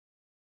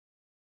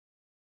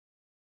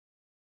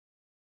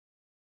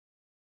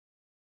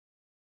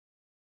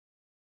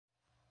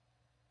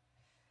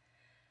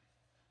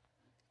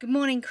Good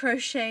morning,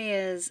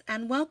 crocheters,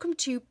 and welcome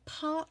to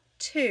part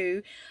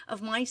 2 of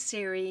my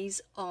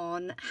series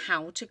on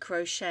how to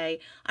crochet.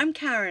 I'm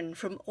Karen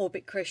from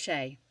Orbit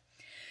Crochet.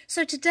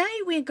 So today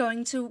we're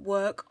going to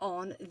work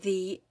on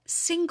the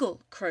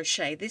single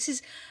crochet. This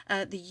is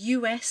the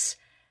US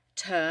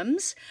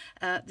terms,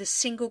 the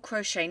single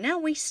crochet. Now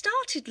we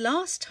started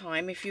last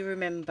time, if you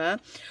remember,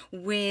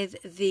 with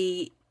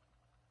the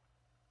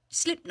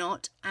slip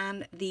knot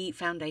and the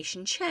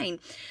foundation chain,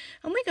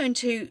 and we're going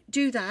to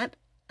do that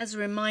as a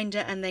reminder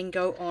and then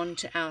go on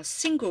to our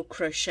single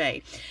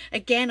crochet.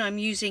 Again, I'm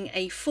using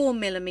a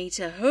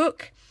 4mm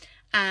hook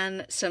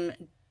and some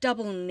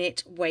double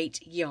knit weight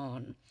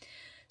yarn.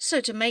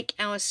 So to make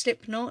our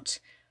slip knot,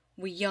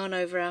 we yarn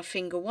over our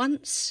finger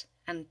once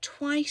and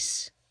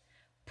twice,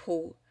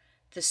 pull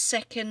the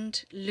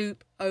second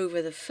loop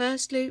over the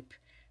first loop,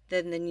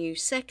 then the new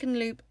second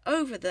loop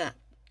over the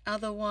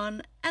other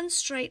one and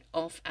straight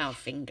off our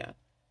finger.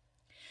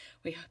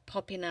 We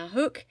pop in our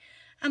hook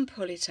and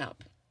pull it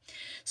up.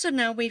 So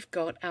now we've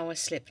got our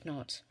slip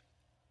knot.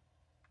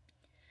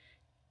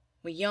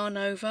 We yarn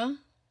over,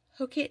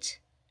 hook it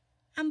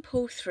and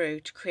pull through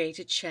to create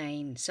a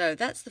chain. So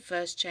that's the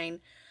first chain,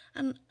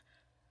 and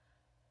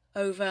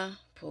over,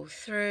 pull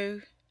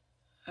through,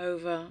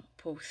 over,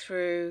 pull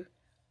through,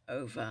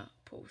 over,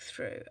 pull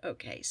through.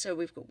 Okay, so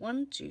we've got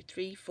 1, 2,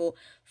 3, 4,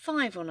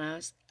 5 on our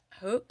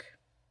hook.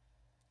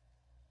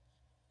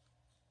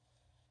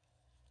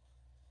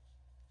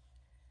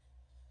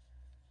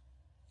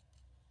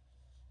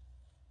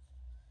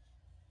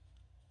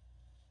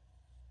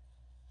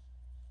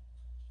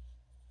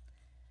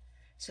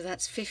 So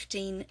that's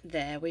 15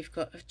 there. We've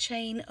got a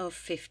chain of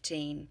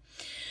 15.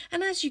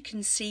 And as you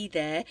can see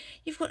there,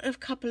 you've got a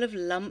couple of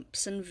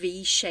lumps and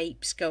V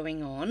shapes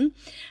going on.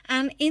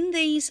 And in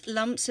these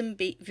lumps and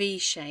V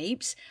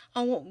shapes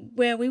are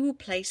where we will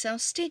place our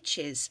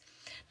stitches.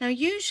 Now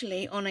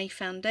usually on a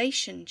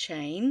foundation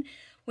chain,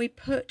 we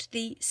put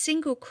the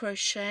single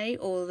crochet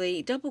or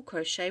the double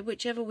crochet,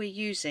 whichever we're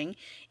using,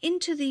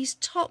 into these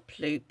top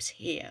loops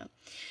here.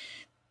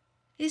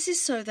 This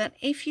is so that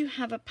if you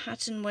have a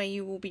pattern where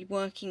you will be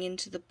working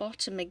into the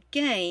bottom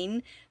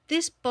again,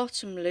 this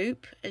bottom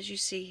loop, as you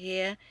see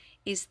here,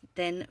 is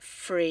then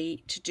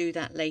free to do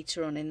that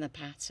later on in the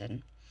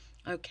pattern.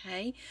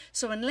 Okay,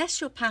 so unless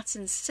your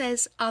pattern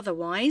says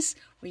otherwise,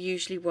 we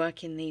usually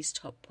work in these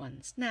top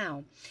ones.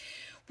 Now,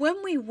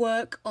 when we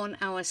work on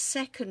our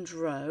second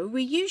row,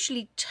 we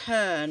usually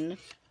turn,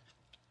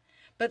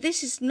 but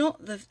this is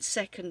not the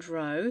second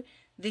row,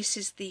 this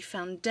is the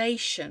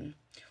foundation.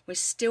 We're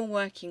still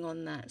working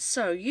on that.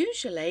 So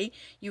usually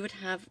you would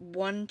have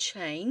one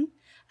chain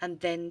and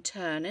then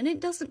turn, and it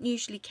doesn't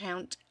usually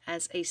count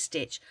as a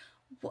stitch.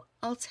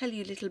 I'll tell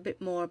you a little bit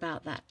more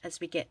about that as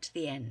we get to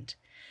the end.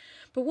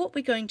 But what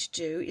we're going to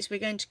do is we're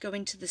going to go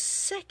into the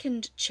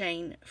second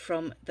chain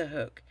from the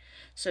hook.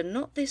 So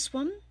not this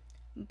one,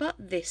 but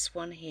this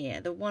one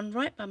here, the one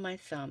right by my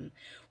thumb.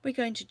 We're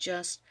going to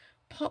just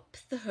pop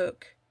the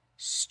hook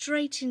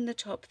straight in the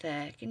top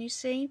there. Can you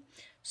see?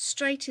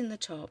 Straight in the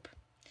top.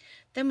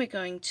 Then we're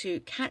going to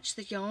catch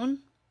the yarn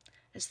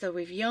as though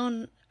we've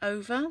yarned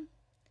over,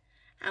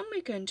 and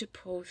we're going to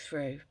pull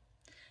through.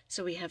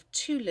 So we have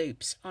 2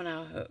 loops on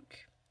our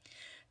hook.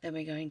 Then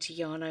we're going to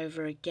yarn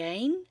over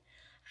again,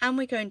 and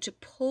we're going to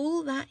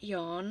pull that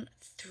yarn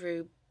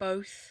through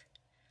both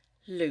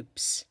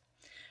loops.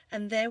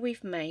 And there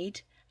we've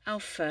made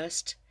our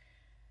first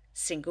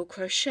single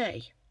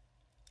crochet.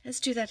 Let's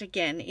do that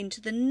again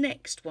into the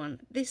next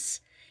one.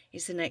 This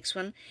is the next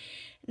one.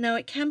 Now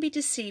it can be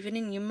deceiving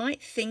and you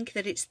might think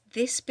that it's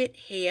this bit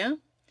here,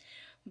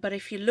 but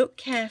if you look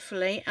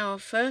carefully, our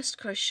first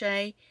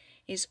crochet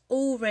is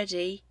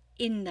already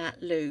in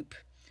that loop,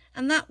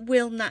 and that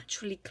will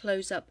naturally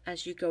close up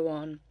as you go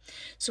on.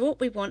 So what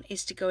we want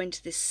is to go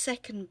into this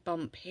second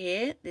bump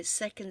here, this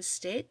second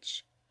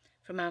stitch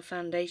from our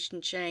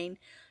foundation chain,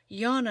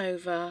 yarn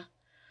over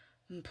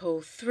and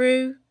pull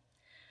through,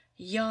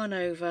 yarn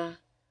over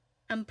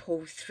and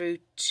pull through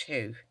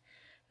 2.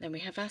 Then we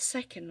have our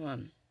second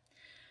one.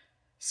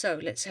 So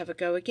let's have a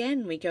go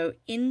again. We go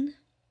in,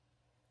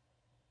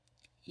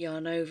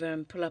 yarn over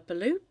and pull up a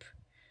loop,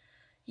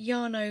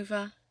 yarn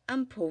over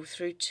and pull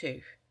through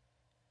 2.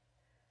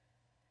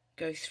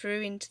 Go through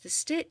into the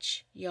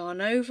stitch,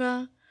 yarn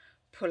over,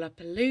 pull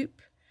up a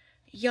loop,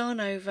 yarn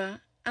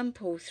over and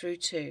pull through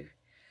 2.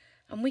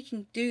 And we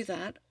can do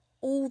that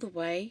all the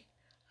way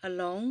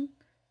along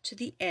to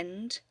the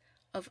end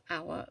of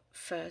our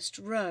first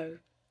row.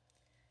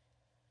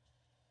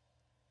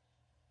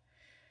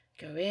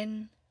 Go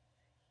in,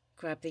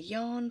 grab the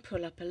yarn,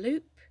 pull up a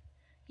loop,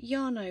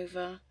 yarn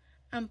over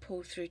and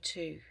pull through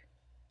 2.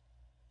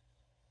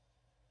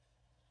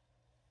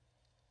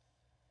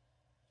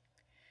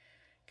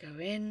 Go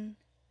in,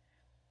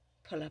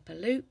 pull up a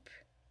loop,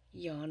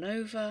 yarn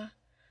over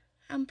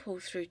and pull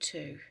through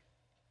 2.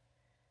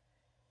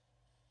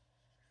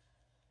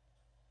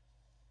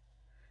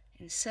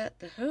 Insert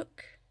the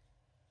hook,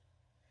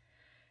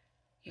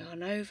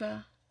 yarn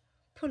over,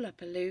 pull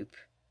up a loop,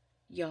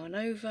 yarn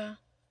over,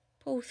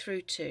 pull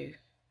through 2.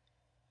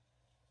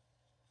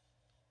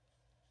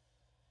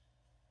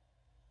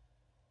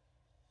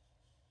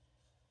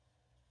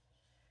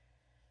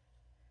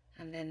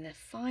 And then the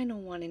final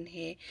one in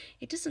here,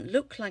 it doesn't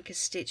look like a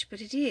stitch,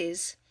 but it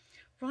is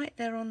right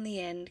there on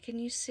the end. Can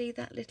you see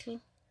that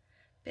little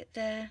bit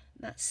there?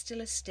 That's still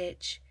a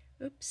stitch.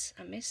 Oops,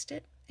 I missed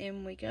it.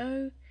 In we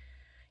go.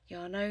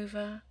 Yarn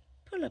over,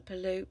 pull up a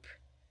loop,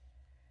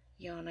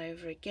 yarn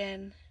over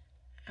again,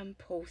 and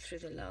pull through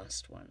the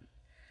last one.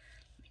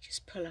 Let me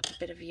just pull up a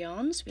bit of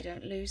yarn so we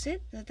don't lose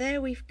it. Now there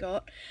we've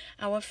got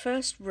our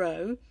first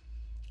row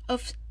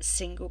of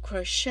single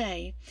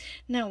crochet.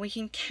 Now we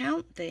can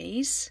count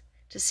these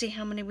to see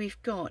how many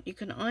we've got. You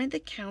can either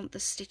count the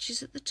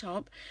stitches at the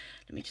top.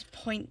 Let me just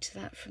point to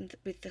that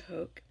with the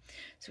hook.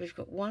 So we've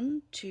got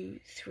 1,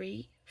 2,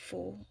 3,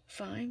 4,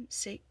 5,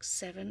 6,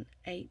 7,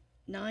 8,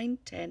 9,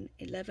 10,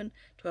 11,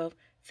 12,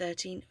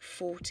 13,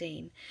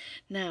 14.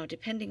 Now,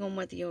 depending on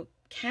whether you're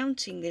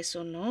counting this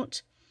or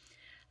not,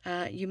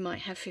 you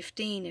might have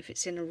 15 if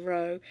it's in a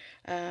row.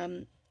 5, 6,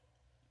 7, 8, 9,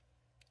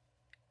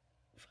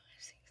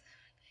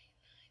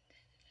 10,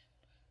 11,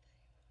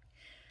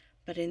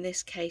 12. But in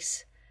this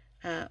case,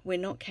 we're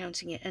not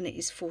counting it, and it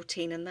is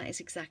 14, and that is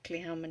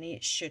exactly how many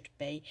it should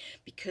be,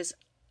 because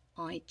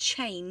I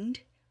chained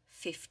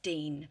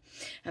 15,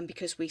 and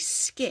because we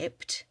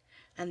skipped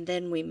and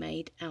then we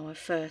made our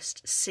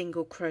first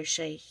single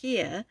crochet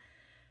here,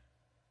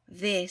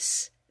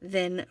 this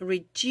then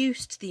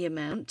reduced the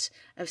amount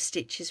of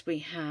stitches we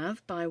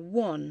have by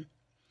 1,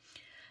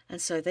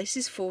 and so this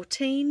is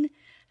 14,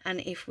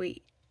 and if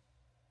we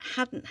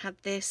hadn't had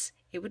this,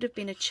 it would have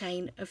been a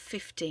chain of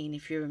 15,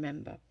 if you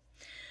remember.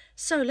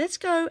 So let's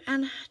go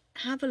and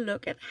have a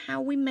look at how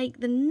we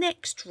make the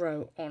next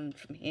row on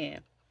from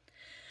here.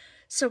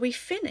 So we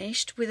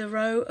finished with a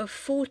row of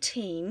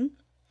 14.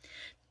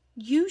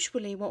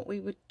 Usually what we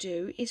would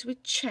do is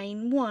we'd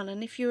chain 1,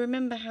 and if you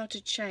remember how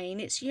to chain,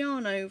 it's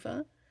yarn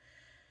over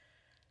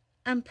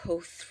and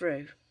pull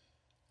through.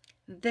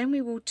 Then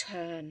we will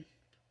turn.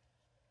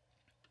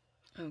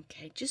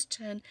 Okay, just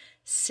turn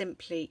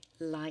simply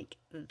like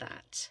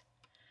that.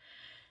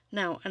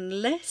 Now,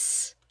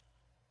 unless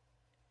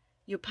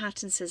your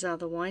pattern says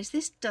otherwise,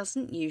 this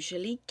doesn't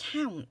usually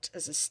count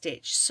as a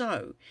stitch.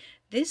 So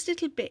this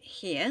little bit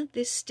here,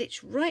 this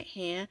stitch right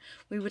here,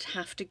 we would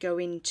have to go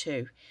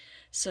into.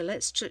 So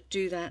let's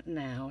do that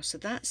now. So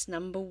that's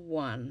number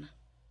 1.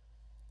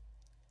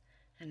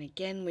 And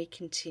again we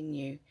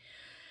continue.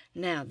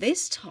 Now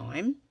this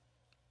time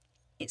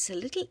it's a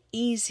little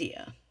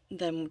easier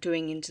than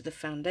doing into the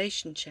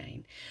foundation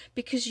chain,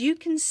 because you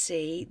can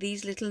see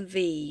these little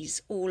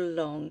V's all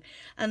along,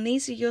 and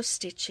these are your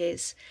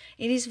stitches.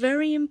 It is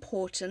very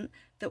important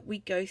that we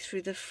go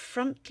through the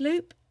front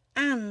loop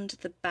and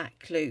the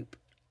back loop,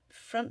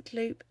 front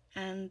loop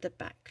and the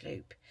back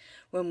loop.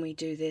 When we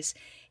do this,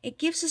 it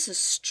gives us a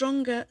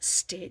stronger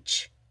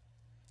stitch,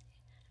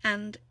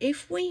 and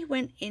if we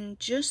went in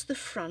just the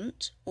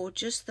front or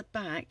just the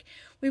back,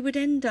 we would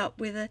end up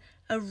with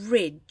a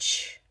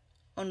ridge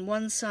on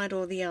one side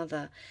or the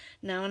other.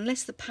 Now,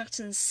 unless the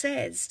pattern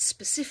says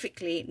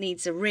specifically it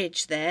needs a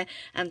ridge there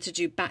and to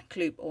do back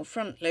loop or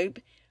front loop,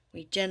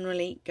 we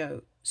generally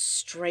go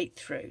straight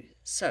through.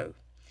 So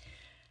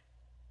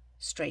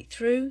straight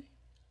through,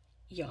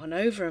 yarn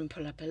over and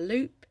pull up a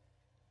loop,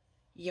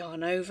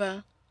 yarn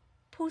over,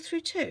 pull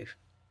through 2,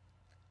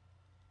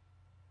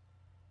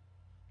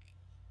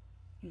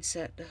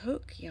 insert the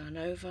hook, yarn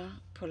over,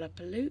 pull up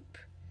a loop,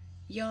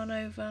 yarn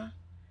over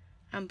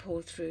and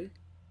pull through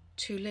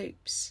 2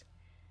 loops,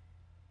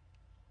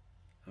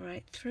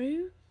 right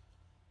through,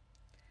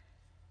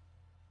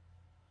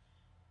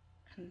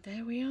 and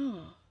there we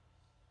are.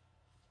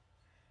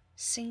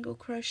 Single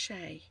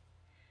crochet,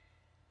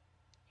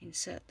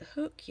 insert the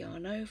hook,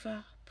 yarn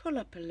over, pull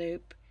up a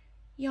loop,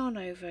 yarn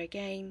over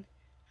again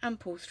and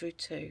pull through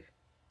 2,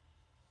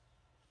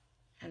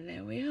 and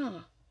there we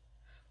are.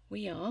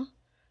 We are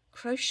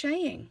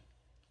crocheting.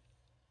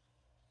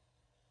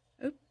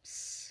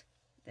 Oops,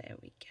 there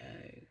we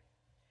go.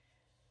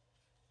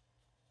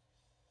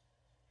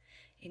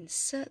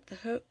 Insert the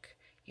hook,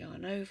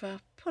 yarn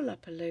over, pull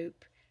up a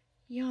loop,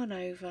 yarn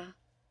over,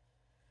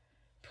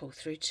 pull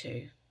through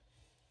 2.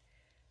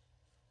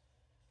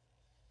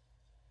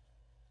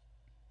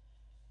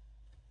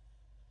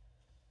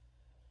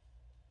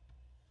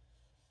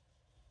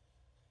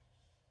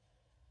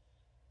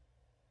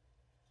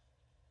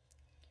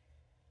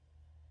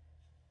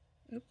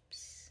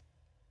 Oops.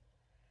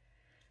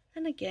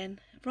 And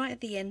again, right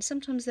at the end,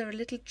 sometimes they're a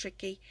little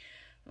tricky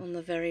on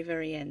the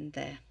very end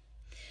there.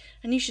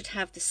 And you should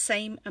have the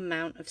same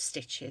amount of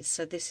stitches.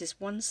 So this is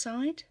one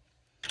side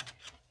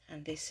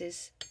and this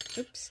is,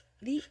 oops,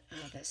 the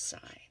other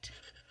side.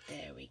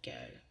 There we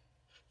go.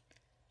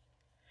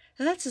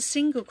 Now that's a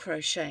single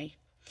crochet.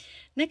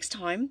 Next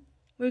time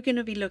we're going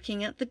to be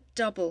looking at the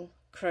double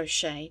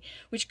crochet,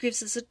 which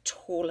gives us a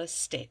taller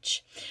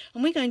stitch,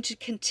 and we're going to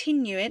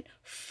continue it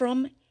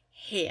from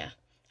here.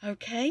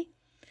 Okay,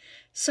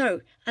 so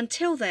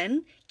until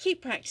then,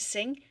 keep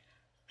practicing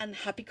and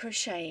happy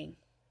crocheting.